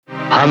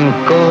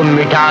हमको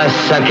मिटा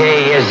सके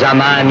ये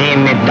जमाने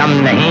में दम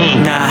नहीं।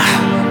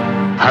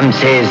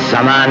 हमसे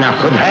जमाना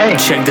खुद है,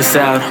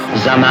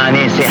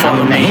 जमाने से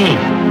हम नहीं।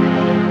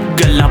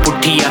 गल्लां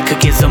पुट्ठी अख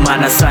के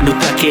जमाना सानू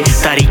तके,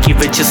 तारीकी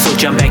विच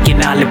सोचा मैं कि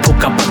नाल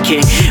फुका पक्के।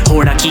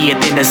 होना की ये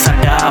दिन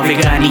साडा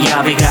आवेगा नहीं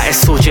आवेगा, ए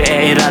सोच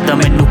ए इरादा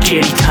मैनू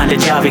केड़ी थां ले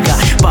जावेगा।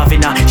 भावे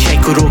ना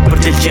शायद को रोक पर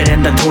दिल च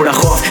रहिंदा थोड़ा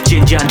खौफ,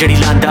 जिन जान जड़ी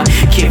लांदा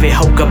किवें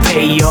होगा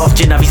पे ऑफ।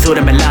 जिन्ना भी जोर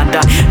मैं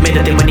लांदा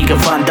मेरा दिल मनी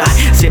गवांदा,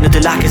 सिन ते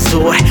ला के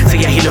जोर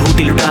सयाही लहू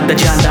दी लुटांदा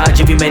जांदा।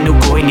 अज भी मैनू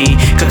कोई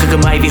नहीं कक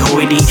कमाई भी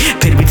होई नहीं,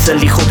 फिर भी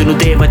तसल्ली खुद नू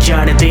देवा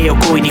जाने दे।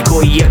 कोई नहीं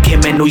कोई आखे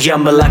मैनू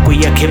यमला,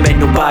 कोई आखे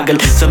मैनू पागल।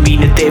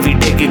 जमीन ते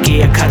डिग के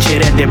अखा च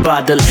रहिंदे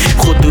बादल,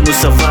 खुद नू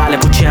सवाल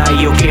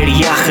पुछाई ओ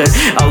केड़ी आखर।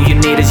 All you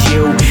need is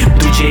you,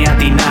 दूजियां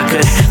दी ना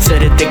कर।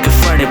 सिर ते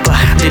कफन पा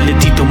दिल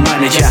दी तू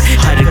मन जा,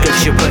 हर गल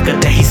च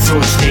बरकत ही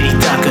सोच तेरी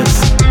ताकत।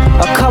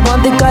 अखा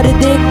बंद कर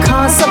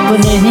देखा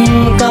सपने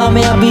हैं,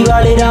 कामयाबी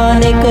वाले राह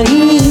ने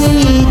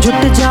कही।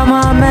 झुट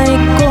जावा मैं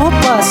इको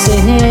पासे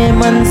हैं,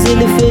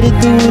 मंजिल फिर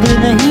दूर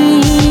नहीं।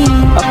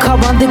 अखा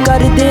बंद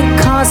कर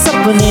देखा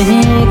सपने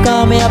हैं,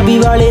 कामयाबी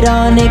वाले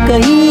राह ने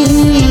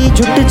कही।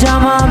 झुट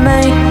जावा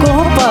मैं इको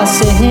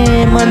पासे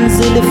हैं,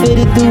 मंजिल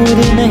फिर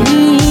दूर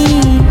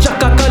नहीं।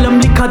 चक्का कलम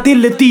लिखा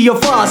दिल दी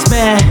आवाज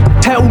में,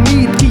 है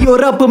उम्मीद की ओ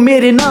रब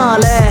मेरे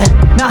नाल है।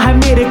 ना है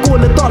मेरे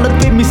कोल दौलत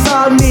पे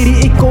मिसाल, मेरी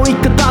इको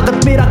एक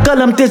ताकत मेरा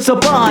कलम ते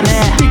जबान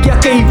है। टिकिया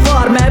कई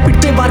बार मैं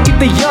पिटते बार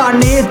किते यार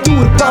ने,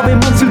 दूर पावे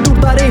मंजिल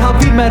टूटता रहा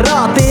भी मैं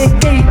राह ते।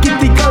 कई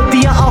किती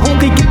गलतियां हो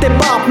गई किते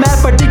पाप मैं,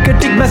 पर टिक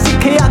टिक मैं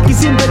सिखिया कि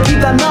जिंदगी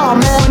दा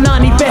नाम है।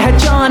 नानी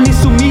पहचान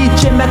इस उम्मीद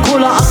च मैं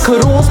खोला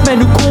अखरोस,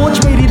 मैनू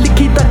खोज मेरी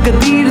लिखी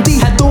तकदीर दी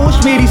है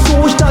दोष। मेरी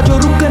सोच दा जो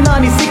रुकना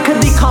नहीं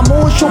सिखदी,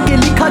 खामोश होके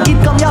लिखा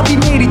गीत कामयाबी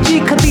मेरी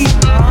चीखदी।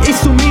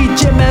 इस उम्मीद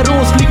च मैं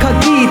रोज लिखा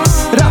गीत,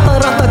 राता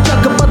राता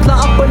जग बदला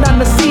अपना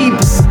नसीब।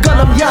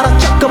 कलम यारा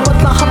चक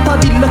बदला हत्था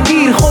दी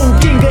लकीर, हो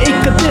किंग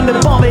एक दिन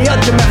पावे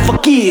अज मैं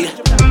फकीर।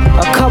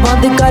 अखा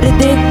बंद कर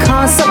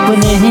देखा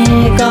सपने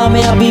हैं,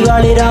 कामयाबी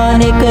वाले राह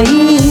ने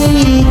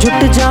कही।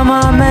 झुट जावा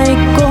मैं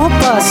इको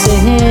पासे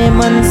हैं,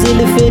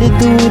 मंजिल फिर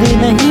दूर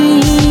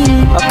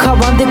नहीं। अखा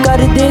बंद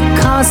कर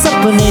देखा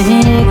सपने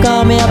हैं,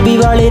 कामयाबी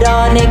वाले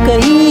राह ने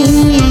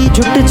कही।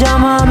 झुट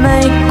जावा मैं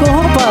इको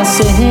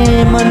पासे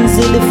हैं,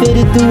 मंजिल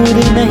फिर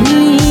दूर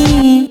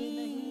नहीं।